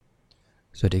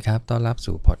สวัสดีครับต้อนรับ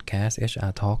สู่พอดแคสต์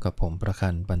HR Talk กับผมประคั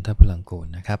นปันทพลังกูล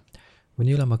นะครับวัน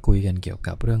นี้เรามาคุยกันเกี่ยว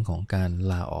กับเรื่องของการ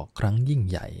ลาออกครั้งยิ่ง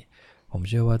ใหญ่ผม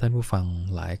เชื่อว่าท่านผู้ฟัง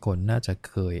หลายคนน่าจะ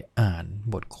เคยอ่าน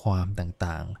บทความ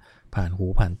ต่างๆผ่านหู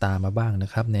ผ่านตามาบ้างนะ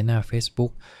ครับในหน้า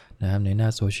Facebook นะครับในหน้า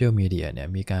โซเชียลมีเดียเนี่ย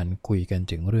มีการคุยกัน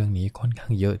ถึงเรื่องนี้ค่อนข้า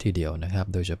งเยอะทีเดียวนะครับ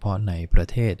โดยเฉพาะในประ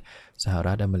เทศสห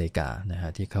รัฐอเมริกานะฮะ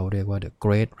ที่เขาเรียกว่า The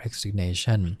Great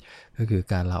Resignation ก็คือ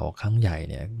การลาออกครั้งใหญ่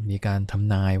เนี่ยมีการท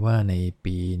ำนายว่าใน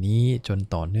ปีนี้จน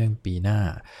ต่อเนื่องปีหน้า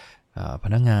พ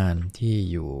นักงานที่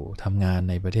อยู่ทำงาน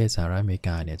ในประเทศสหรัฐอเมริก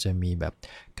าเนี่ยจะมีแบบ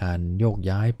การโยก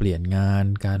ย้ายเปลี่ยนงาน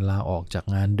การลาออกจาก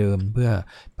งานเดิมเพื่อ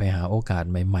ไปหาโอกาส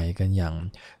ใหม่ๆกันอย่าง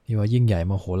ที่ว่ายิ่งใหญ่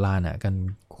มโหฬารกัน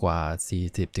กว่า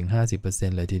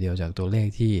 40-50% เลยทีเดียวจากตัวเลข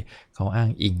ที่เขาอ้าง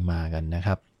อิงมากันนะค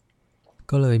รับ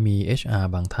ก็เลยมี HR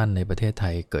บางท่านในประเทศไท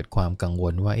ยเกิดความกังว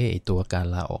ลว่าตัวการ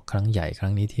ลาออกครั้งใหญ่ครั้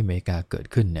งนี้ที่อเมริกาเกิด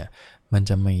ขึ้นเนี่ยมัน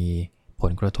จะมีผ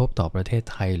ลกระทบต่อประเทศ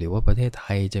ไทยหรือว่าประเทศไท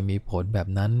ยจะมีผลแบบ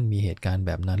นั้นมีเหตุการณ์แ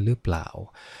บบนั้นหรือเปล่า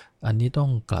อันนี้ต้อ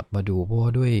งกลับมาดูเพราะว่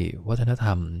าด้วยวัฒนธร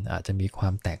รมอาจจะมีควา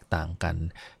มแตกต่างกัน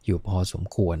อยู่พอสม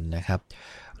ควรนะครับ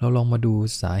เราลองมาดู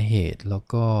สาเหตุแล้ว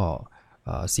ก็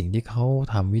สิ่งที่เขา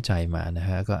ทำวิจัยมานะฮ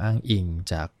ะก็อ้างอิง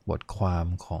จากบทความ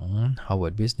ของ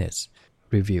Harvard Business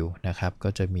Review นะครับก็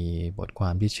จะมีบทควา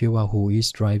มที่ชื่อว่า Who is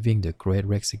driving the Great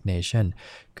Resignation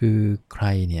คือใคร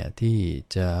เนี่ยที่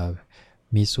จะ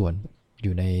มีส่วนอ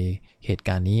ยู่ในเหตุก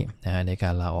ารณ์นี้นะในกา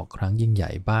รลาออกครั้งยิ่งให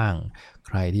ญ่บ้างใ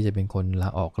ครที่จะเป็นคนลา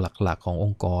ออกหลักๆของอ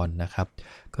งค์กรนะครับ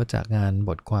ก็จากงาน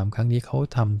บทความครั้งนี้เขา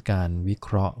ทำการวิเค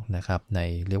ราะห์นะครับใน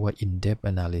เรียกว่า in-depth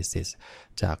analysis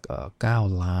จาก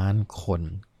9 ล้านคน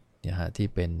นะฮะที่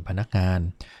เป็นพนักงาน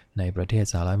ในประเทศ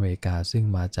สหรัฐอเมริกาซึ่ง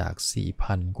มาจาก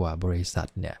 4,000 กว่าบริษัท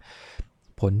เนี่ย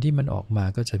ผลที่มันออกมา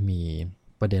ก็จะมี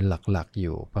ประเด็นหลักๆอ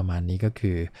ยู่ประมาณนี้ก็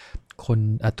คือคน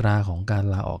อัตราของการ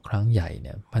ลาออกครั้งใหญ่เ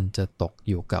นี่ยมันจะตก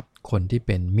อยู่กับคนที่เ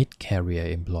ป็น mid career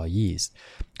employees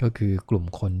ก็คือกลุ่ม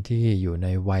คนที่อยู่ใน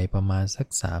วัยประมาณสัก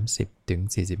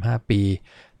 30-45 ปี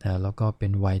นะแล้วก็เป็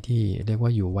นวัยที่เรียกว่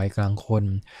าอยู่วัยกลางคน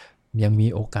ยังมี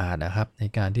โอกาสนะครับใน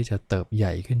การที่จะเติบให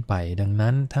ญ่ขึ้นไปดัง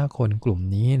นั้นถ้าคนกลุ่ม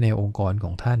นี้ในองค์กรข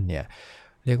องท่านเนี่ย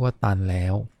เรียกว่าตันแล้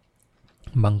ว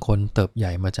บางคนเติบให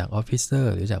ญ่มาจากออฟฟิเซอ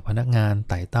ร์หรือจากพนักงาน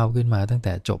ไต่เต้าขึ้นมาตั้งแ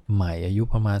ต่จบใหม่อายุ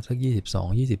ประมาณสัก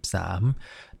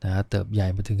22-23นะเติบใหญ่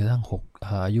มาถึงกระทั่ง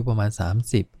อายุประมาณ30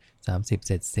เ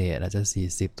ศษอาจจะ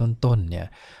40ต้นๆเนี่ย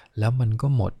แล้วมันก็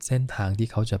หมดเส้นทางที่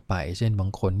เขาจะไปเช่นบา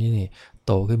งคนนี่โ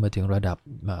ตขึ้นมาถึงระดับ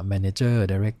manager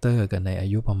director กันในอา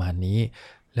ยุประมาณนี้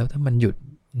แล้วถ้ามันหยุด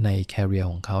ในแคริเอร์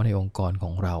ของเขาในองค์กรข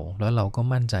องเราแล้วเราก็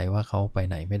มั่นใจว่าเขาไป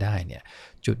ไหนไม่ได้เนี่ย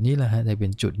จุดนี้แหละฮะจะเป็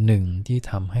นจุดหนึ่งที่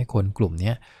ทำให้คนกลุ่ม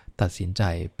นี้ตัดสินใจ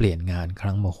เปลี่ยนงานค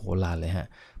รั้งมโหฬารเลยฮะ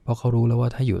เพราะเขารู้แล้วว่า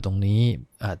ถ้าอยู่ตรงนี้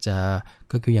อาจจะ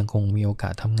ก็คือยังคงมีโอกา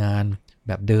สทำงานแ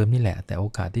บบเดิมนี่แหละแต่โอ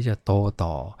กาสที่จะโต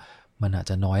ต่อมันอาจ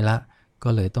จะน้อยละก็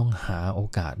เลยต้องหาโอ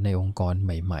กาสในองค์กรใ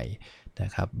หม่ๆนะ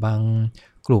ครับบาง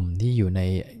กลุ่มที่อยู่ใน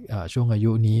ช่วงอา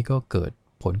ยุนี้ก็เกิด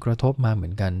ผลกระทบมาเหมื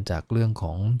อนกันจากเรื่องข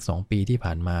อง2 ปีที่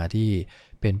ผ่านมาที่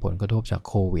เป็นผลกระทบจาก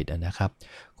โควิดนะครับ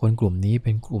คนกลุ่มนี้เ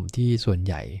ป็นกลุ่มที่ส่วนใ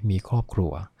หญ่มีครอบครั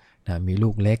วนะมีลู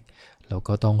กเล็กแล้ว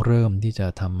ก็ต้องเริ่มที่จะ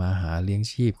ทำมาหาเลี้ยง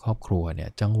ชีพครอบครัวเนี่ย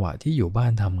จังหวะที่อยู่บ้า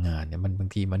นทำงานเนี่ยมันบาง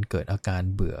ทีมันเกิดอาการ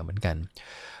เบื่อเหมือนกัน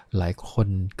หลายคน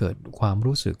เกิดความ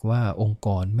รู้สึกว่าองค์ก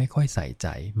รไม่ค่อยใส่ใจ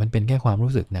มันเป็นแค่ความ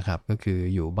รู้สึกนะครับก็คือ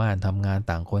อยู่บ้านทำงาน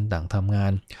ต่างคนต่างทำงา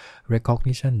น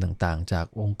recognition ต่างๆจาก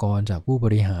องค์กรจากผู้บ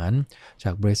ริหารจ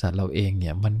ากบริษัทเราเองเนี่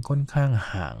ยมันค่อนข้าง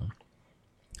ห่าง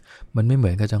มันไม่เหมื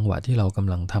อนกับจังหวะที่เราก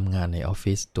ำลังทำงานในออฟ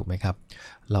ฟิศถูกไหมครับ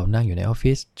เรานั่งอยู่ในออฟ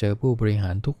ฟิศเจอผู้บริหา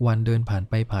รทุกวันเดินผ่าน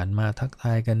ไปผ่านมาทักท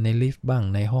ายกันในลิฟต์บ้าง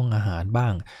ในห้องอาหารบ้า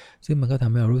งซึ่งมันก็ท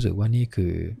ำให้เรารู้สึกว่านี่คื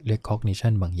อ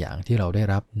recognition บางอย่างที่เราได้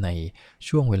รับใน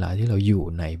ช่วงเวลาที่เราอยู่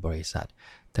ในบริษัท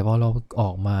แต่พอเราอ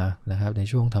อกมานะครับใน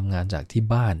ช่วงทำงานจากที่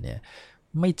บ้านเนี่ย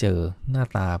ไม่เจอหน้า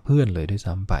ตาเพื่อนเลยด้วย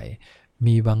ซ้ำไป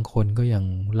มีบางคนก็ยัง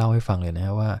เล่าให้ฟังเลยน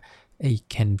ะว่าไอ้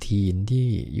แคนทีนที่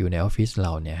อยู่ในออฟฟิศเร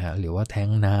าเนี่ยฮะหรือว่าแท้ง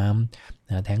น้ำ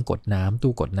นะแท้งกดน้ำ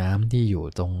ตู้กดน้ำที่อยู่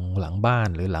ตรงหลังบ้าน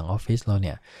หรือหลังออฟฟิศเราเ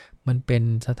นี่ยมันเป็น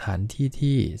สถานที่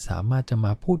ที่สามารถจะม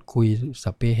าพูดคุย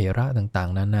สัพเพเหระต่าง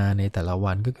ๆนานาในแต่ละ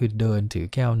วันก็คือเดินถือ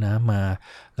แก้วน้ำมา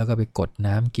แล้วก็ไปกด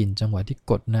น้ำกินจังหวะที่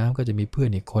กดน้ำก็จะมีเพื่อน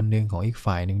อีกคนนึงของอีก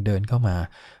ฝ่ายนึงเดินเข้ามา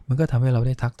มันก็ทำให้เราไ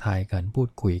ด้ทักทายกันพูด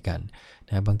คุยกันน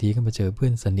ะบางทีก็มาเจอเพื่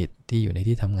อนสนิทที่อยู่ใน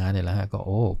ที่ทำงานเนี่ยแหละฮะก็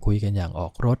คุยกันอย่างออ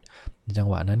กรถจัง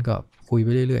หวะนั้นก็คุยไป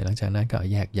เรื่อยๆหลังจากนั้นก็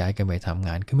แยกย้ายกันไปทำง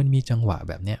านคือมันมีจังหวะ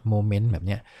แบบเนี้ยโมเมนต์แบบเ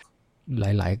นี้ยห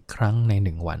ลายๆครั้งใน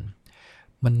1 วัน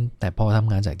มันแต่พอท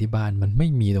ำงานจากที่บ้านมันไม่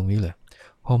มีตรงนี้เลย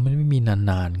พอมันไม่มี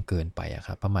นานๆเกินไปอะค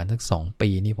รับประมาณสัก2 ปี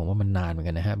นี่ผมว่ามันนานเหมือน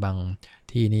กันนะฮะบาง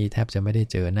ที่นี่แทบจะไม่ได้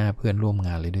เจอหน้าเพื่อนร่วมง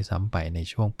านเลยด้วยซ้ำไปใน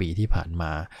ช่วงปีที่ผ่านม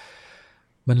า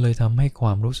มันเลยทำให้คว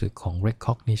ามรู้สึกของ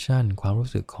recognition ความรู้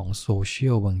สึกของ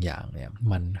social บางอย่างเนี่ย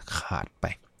มันขาดไป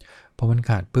พอมัน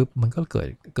ขาดปุ๊บมันก็เ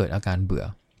กิดอาการเบื่อ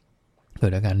เกิ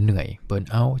ดอาการเหนื่อยเบิร์น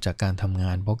เอาท์จากการทำง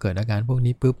านพอเกิดอาการพวก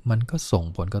นี้ปุ๊บมันก็ส่ง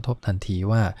ผลกระทบทันที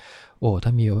ว่าโอ้ถ้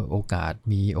ามีโอกา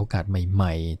สให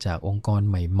ม่ๆจากองค์กร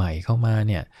ใหม่ๆเข้ามา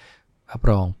เนี่ยรับ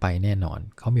รองไปแน่นอน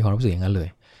เขามีความรู้สึกอย่างนั้นเลย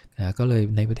นะก็เลย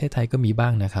ในประเทศไทยก็มีบ้า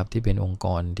งนะครับที่เป็นองค์ก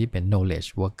รที่เป็น knowledge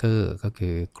worker ก็คื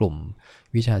อกลุ่ม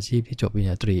วิชาชีพที่จบปริญ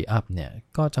ญาตรีอัพเนี่ย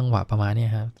ก็จังหวะประมาณนี้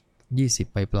ครับ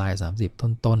20ปลาย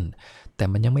30ต้นแต่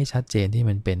มันยังไม่ชัดเจนที่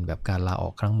มันเป็นแบบการลาออ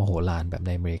กครั้งมโหฬารแบบใ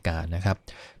นอเมริกานะครับ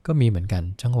ก็มีเหมือนกัน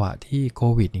จังหวะที่โค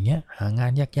วิดอย่างเงี้ยหางา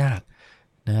นยาก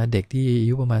ๆนะเด็กที่อา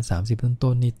ยุประมาณ30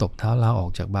ต้นนี่ตบเท้าลาออ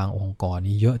กจากบางองค์กร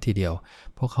นี่เยอะทีเดียว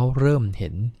เพราะเขาเริ่มเห็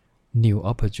น new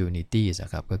opportunities น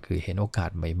ะครับก็คือเห็นโอกาส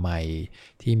ใหม่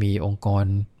ๆที่มีองค์กร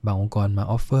บางองค์กรมา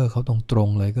ออฟเฟอร์เขาตรง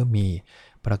ๆเลยก็มี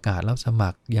ประกาศรับสมั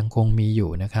ครยังคงมีอยู่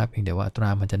นะครับเพียงแต่ว่าอัตรา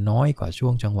มันจะน้อยกว่าช่ว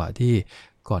งจังหวะที่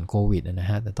ก่อนโควิดนะ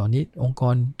ฮะแต่ตอนนี้องค์ก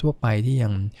รทั่วไปที่ยั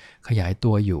งขยาย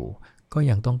ตัวอยู่ก็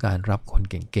ยังต้องการรับคน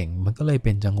เก่งๆมันก็เลยเ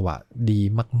ป็นจังหวะดี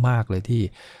มากๆเลยที่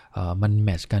มันแม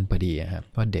ทช์กันพอดีครับ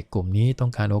ว่าเด็กกลุ่มนี้ต้อ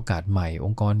งการโอกาสใหม่อ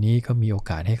งค์กรนี้ก็มีโอ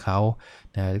กาสให้เขา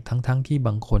นะทั้งที่บ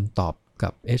างคนตอบกั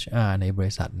บ HR ในบ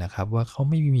ริษัทนะครับว่าเขา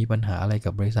ไม่มีปัญหาอะไร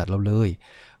กับบริษัทเราเลย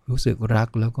รู้สึกรัก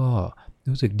แล้วก็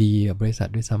รู้สึกดีกับบริษัท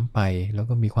ด้วยซ้ำไปแล้ว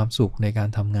ก็มีความสุขในการ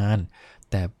ทำงาน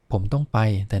แต่ผมต้องไป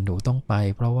แต่หนูต้องไป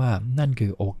เพราะว่านั่นคื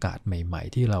อโอกาสใหม่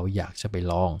ๆที่เราอยากจะไป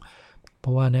ลองเพร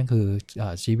าะว่านั่นคือ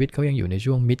ชีวิตเขายังอยู่ใน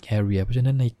ช่วง mid career เพราะฉะ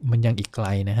นั้นมันยังอีกไกล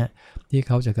นะฮะที่เ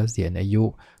ขาจะเกษียณอายุ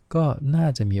ก็น่า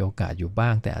จะมีโอกาสอยู่บ้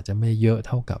างแต่อาจจะไม่เยอะเ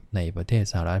ท่ากับในประเทศ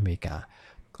สหรัฐอเมริกา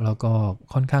แล้วก็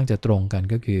ค่อนข้างจะตรงกัน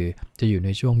ก็คือจะอยู่ใน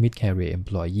ช่วง mid career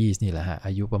employees นี่แหละฮะอ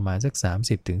ายุประมาณสัก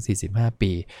 30-45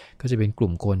 ปีก็จะเป็นกลุ่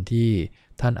มคนที่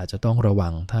ท่านอาจจะต้องระวั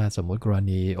งถ้าสมมติกร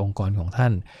ณีองค์กรของท่า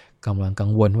นกำลังกั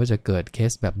งวลว่าจะเกิดเค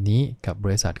สแบบนี้กับบ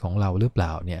ริษัทของเราหรือเปล่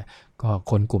าเนี่ยก็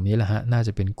คนกลุ่มนี้แหละฮะน่าจ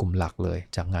ะเป็นกลุ่มหลักเลย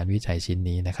จากงานวิจัยชิ้น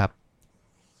นี้นะครับ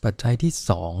ปัจจัยที่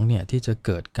2เนี่ยที่จะเ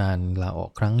กิดการลาออ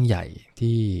กครั้งใหญ่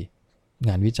ที่ง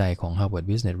านวิจัยของ Harvard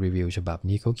Business Review ฉบับ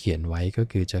นี้เขาเขียนไว้ก็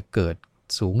คือจะเกิด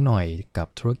สูงหน่อยกับ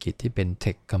ธุรกิจที่เป็น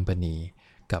Tech Company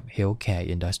กับ Healthcare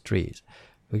Industries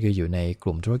ก็คืออยู่ในก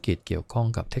ลุ่มธุรกิจเกี่ยวข้อง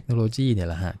กับเทคโนโลยีเนี่ย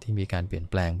แหละฮะที่มีการเปลี่ยน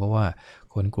แปลงเพราะว่า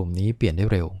คนกลุ่มนี้เปลี่ยนได้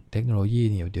เร็วเทคโนโลยี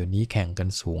เนี่ยเดี๋ยวนี้แข่งกัน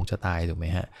สูงจะตายถูกไหม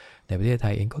ฮะในประเทศไท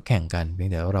ยเองก็แข่งกันเพียง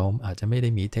แต่เราอาจจะไม่ได้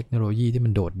มีเทคโนโลยีที่มั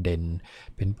นโดดเด่น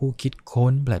เป็นผู้คิดค้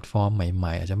นแพลตฟอร์มให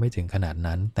ม่ๆอาจจะไม่ถึงขนาด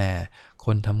นั้นแต่ค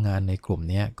นทำงานในกลุ่ม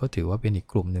นี้ก็ถือว่าเป็นอีก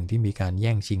กลุ่มหนึ่งที่มีการแ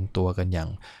ย่งชิงตัวกันอย่าง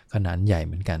ขนาดใหญ่เ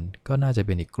หมือนกันก็น่าจะเ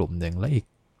ป็นอีกกลุ่มหนึ่งและอีก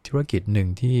ธุรกิจหนึ่ง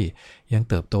ที่ยัง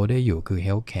เติบโตได้อยู่คือ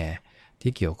Healthcare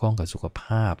ที่เกี่ยวข้องกับสุขภ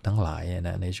าพทั้งหลายน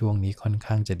ะในช่วงนี้ค่อน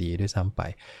ข้างจะดีด้วยซ้ำไป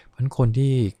เพราะคน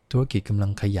ที่ธุรกิจกำลั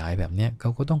งขยายแบบนี้เข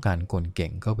าก็ต้องการคนเก่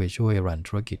งเข้าไปช่วยรัน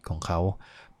ธุรกิจของเขา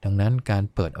ดังนั้นการ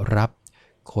เปิดรับ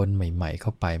คนใหม่ๆเข้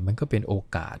าไปมันก็เป็นโอ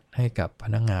กาสให้กับพ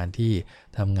นักงานที่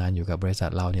ทำงานอยู่กับบริษั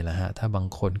ทเราเนี่ยแหละฮะถ้าบาง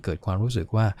คนเกิดความรู้สึก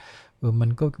ว่ามัน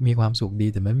ก็มีความสุขดี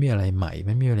แต่มันไม่มีอะไรใหม่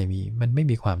มันไม่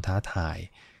มีความท้าทาย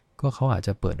ก็เขาอาจจ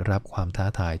ะเปิดรับความท้า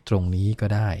ทายตรงนี้ก็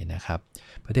ได้นะครับ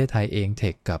ประเทศไทยเองเท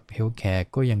คกับเฮลท์แคร์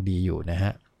ก็ยังดีอยู่นะฮ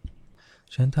ะ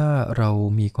ฉะนั้นถ้าเรา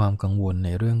มีความกังวลใน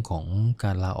เรื่องของก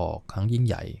ารลาออกครั้งยิ่ง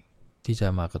ใหญ่ที่จะ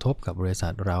มากระทบกับบริษั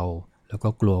ทเราแล้วก็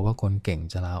กลัวว่าคนเก่ง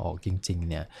จะลาออกจริงๆ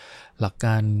เนี่ยหลักก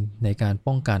ารในการ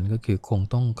ป้องกันก็คือคง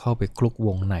ต้องเข้าไปคลุกว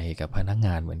งในกับพนักง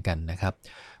านเหมือนกันนะครับ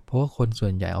เพราะว่าคนส่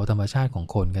วนใหญ่เอาธรรมชาติของ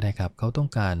คนก็ได้ครับเขาต้อง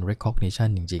การ recognition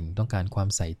จริงๆต้องการความ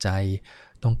ใส่ใจ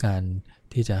ต้องการ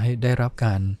ที่จะให้ได้รับก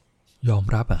ารยอม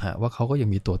รับว่าเขาก็ยัง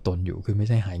มีตัวตนอยู่คือไม่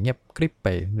ใช่หายเงียบกริบไป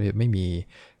ไม่มี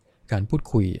การพูด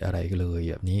คุยอะไรเลย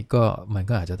แบบนี้ก็มัน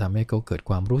ก็อาจจะทำให้เขาเกิด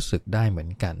ความรู้สึกได้เหมือ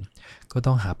นกันก็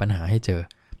ต้องหาปัญหาให้เจอ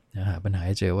หาปัญหาใ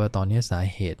ห้เจอว่าตอนนี้สา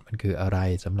เหตุมันคืออะไร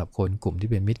สำหรับคนกลุ่มที่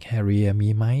เป็น mid career มี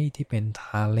ไหมที่เป็น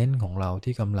talent ของเรา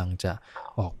ที่กำลังจะ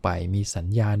ออกไปมีสัญ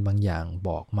ญาณบางอย่างบ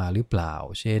อกมาหรือเปล่า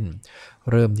เช่น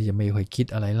เริ่มที่จะไม่ค่อยคิด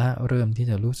อะไรละเริ่มที่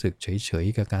จะรู้สึกเฉย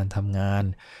ๆกับการทำงาน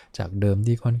จากเดิม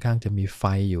ที่ค่อนข้างจะมีไฟ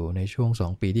อยู่ในช่วง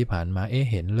2 ปีที่ผ่านมา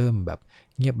เห็นเริ่มแบบ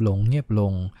เงียบล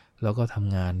งแล้วก็ท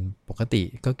ำงานปกติ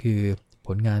ก็คือผ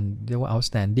ลงานเรียกว่า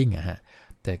outstanding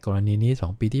แต่กรณีนี้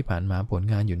2 ปีที่ผ่านมาผล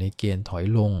งานอยู่ในเกณฑ์ถอย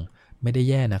ลงไม่ได้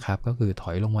แย่นะครับก็คือถ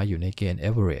อยลงมาอยู่ในเกณฑ์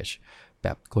average แบ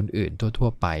บคนอื่นทั่ว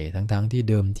ๆไปทั้งที่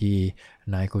เดิมที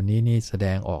นายคนนี้นี่แสด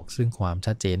งออกซึ่งความ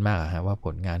ชัดเจนมากว่าผ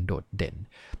ลงานโดดเด่น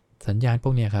สัญญาณพ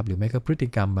วกนี้ครับหรือไม่ก็พฤติ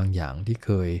กรรมบางอย่างที่เค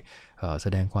ยแส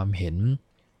ดงความเห็น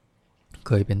เ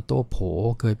คยเป็นโต้โผ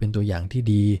เคยเป็นตัวอย่างที่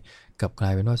ดีกับกลา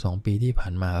ยเป็นว่า2 ปีที่ผ่า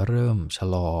นมาเริ่มชะ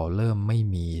ลอเริ่มไม่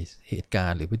มีเหตุการ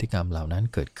ณ์หรือพฤติกรรมเหล่านั้น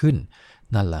เกิดขึ้น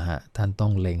นั่นแหละท่านต้อ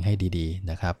งเล็งให้ดีๆ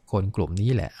นะครับคนกลุ่มนี้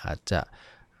แหละอาจจะ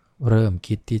เริ่ม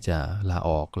คิดที่จะลา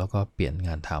ออกแล้วก็เปลี่ยนง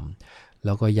านทำแ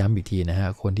ล้วก็ย้ำอีกทีนะฮะ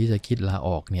คนที่จะคิดลาอ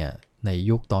อกเนี่ยใน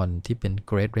ยุคตอนที่เป็น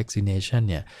Great Resignation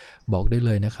เนี่ยบอกได้เ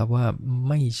ลยนะครับว่า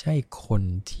ไม่ใช่คน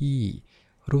ที่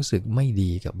รู้สึกไม่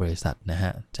ดีกับบริษัทนะฮ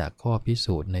ะจากข้อพิ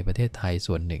สูจน์ในประเทศไทย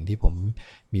ส่วนหนึ่งที่ผม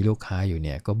มีลูกค้าอยู่เ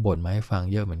นี่ยก็บ่นมาให้ฟัง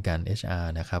เยอะเหมือนกัน HR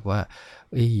นะครับว่า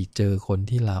เจอคน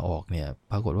ที่ลาออกเนี่ย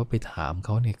ปรากฏว่าไปถามเข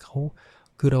าเนี่ยเขา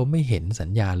คือเราไม่เห็นสัญ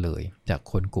ญาณเลยจาก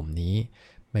คนกลุ่มนี้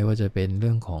ไม่ว่าจะเป็นเ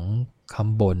รื่องของค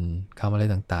ำบ่นคำอะไร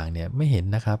ต่างๆเนี่ยไม่เห็น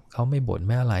นะครับเขาไม่บ่นไ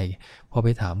ม่อะไรพอไป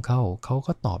ถามเขา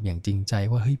ก็ตอบอย่างจริงใจ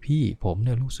ว่าเฮ้ยพี่ผมเ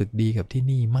นี่ยรู้สึกดีกับที่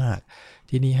นี่มาก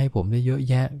ที่นี่ให้ผมได้เยอะ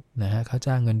แยะนะฮะค่า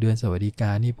จ้างเงินเดือนสวัสดิก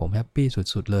ารนี่ผมแฮปปี้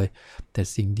สุดๆเลยแต่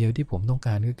สิ่งเดียวที่ผมต้องก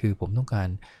ารก็คือผมต้องการ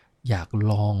อยาก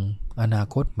ลองอนา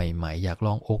คตใหม่ๆอยากล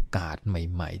องโอกาสใ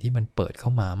หม่ๆที่มันเปิดเข้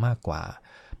ามามากกว่า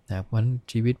นะเพราะ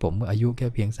ชีวิตผมอายุแค่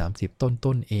เพียง30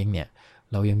ต้นๆเองเนี่ย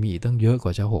เรายังมีอีกตั้งเยอะก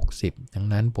ว่าจะ60ดัง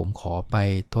นั้นผมขอไป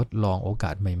ทดลองโอก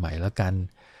าสใหม่ๆแล้วกัน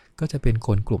ก็จะเป็นค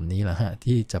นกลุ่มนี้แหละฮะ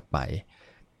ที่จะไป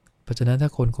เพราะฉะนั้นถ้า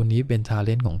คนนี้เป็น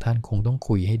talent ของท่านคงต้อง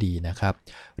คุยให้ดีนะครับ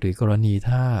หรือกรณี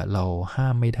ถ้าเราห้า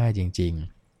มไม่ได้จริง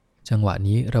ๆจังหวะ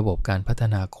นี้ระบบการพัฒ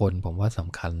นาคนผมว่าส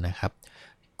ำคัญนะครับ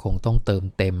คงต้องเติม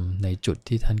เต็มในจุด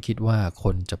ที่ท่านคิดว่าค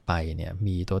นจะไปเนี่ย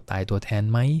มีตัวตายตัวแทน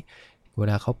ไหมเว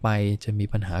ลาเขาไปจะมี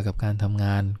ปัญหากับการทำง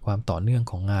านความต่อเนื่อง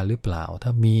ของงานหรือเปล่าถ้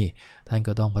ามีท่าน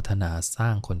ก็ต้องพัฒนาสร้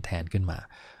างคนแทนขึ้นมา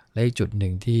และอีกจุดหนึ่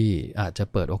งที่อาจจะ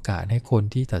เปิดโอกาสให้คน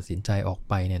ที่ตัดสินใจออก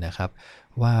ไปเนี่ยนะครับ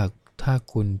ว่าถ้า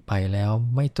คุณไปแล้ว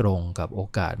ไม่ตรงกับโอ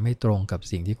กาสไม่ตรงกับ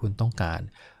สิ่งที่คุณต้องการ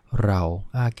เรา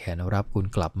อ้าแขนรับคุณ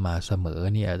กลับมาเสมอ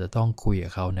เนี่ยอาจจะต้องคุยกั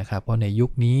บเขานะครับเพราะในยุ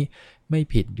คนี้ไม่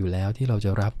ผิดอยู่แล้วที่เราจ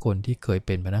ะรับคนที่เคยเ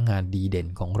ป็นพนักงานดีเด่น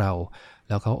ของเราแ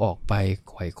ล้วเขาออกไป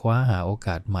ไขว่คว้าหาโอก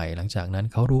าสใหม่หลังจากนั้น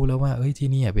เขารู้แล้วว่าที่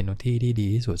นี่เป็นที่ที่ดี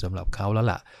ที่สุดสำหรับเขาแล้ว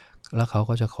ล่ะแล้วเขา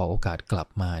ก็จะขอโอกาสกลับ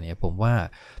มาเนี่ยผมว่า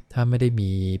ถ้าไม่ได้มี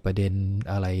ประเด็น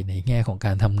อะไรในแง่ของก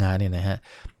ารทำงานเนี่ยนะฮะ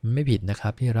มันไม่ผิดนะครั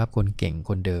บที่รับคนเก่ง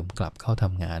คนเดิมกลับเข้าท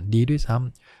ำงานดีด้วยซ้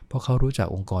ำเพราะเขารู้จัก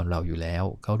องค์กรเราอยู่แล้ว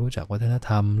เขารู้จักวัฒนธ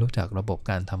รรมรู้จักระบบ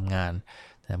การทำงาน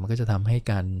แต่มันก็จะทำให้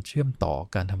การเชื่อมต่อ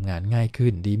การทำงานง่ายขึ้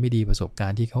นดีไม่ดีประสบกา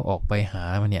รณ์ที่เขาออกไปหา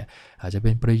มาเนี่ยอาจจะเ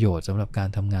ป็นประโยชน์สำหรับการ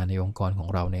ทำงานในองค์กรของ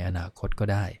เราในอนาคตก็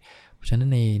ได้เพราะฉะนั้น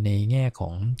ในแง่ขอ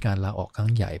งการลาออกครั้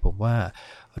งใหญ่ผมว่า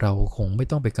เราคงไม่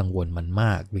ต้องไปกังวลมันม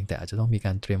ากเพียงแต่อาจจะต้องมีก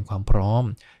ารเตรียมความพร้อม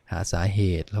หาสาเห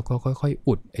ตุแล้วก็ค่อยๆ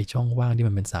อุดไอ้ช่องว่างที่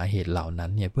มันเป็นสาเหตุเหล่านั้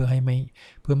นเนี่ยเพื่อไ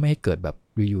ม่ให้เกิดแบบ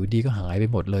อยู่ดีก็หายไป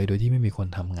หมดเลยโดยที่ไม่มีคน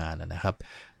ทำงานนะครับ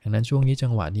ดังนั้นช่วงนี้จั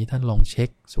งหวะนี้ท่านลองเช็ค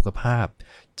สุขภาพ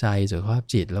ใจสุขภาพ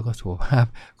จิตแล้วก็สุขภาพ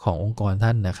ขององค์กรท่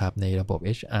านนะครับในระบบ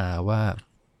HR ว่า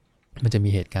มันจะมี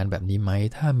เหตุการณ์แบบนี้ไหม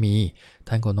ถ้ามี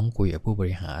ท่านก็ต้องคุยกับผู้บ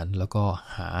ริหารแล้วก็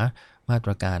หามาต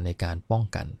รการในการป้อง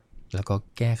กันแล้วก็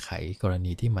แก้ไขกร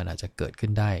ณีที่มันอาจจะเกิดขึ้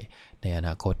นได้ในอน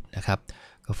าคตนะครับ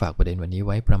ก็ฝากประเด็นวันนี้ไ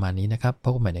ว้ประมาณนี้นะครับพ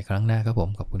บกันใหม่ในครั้งหน้าครับผม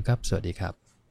ขอบคุณครับสวัสดีครับ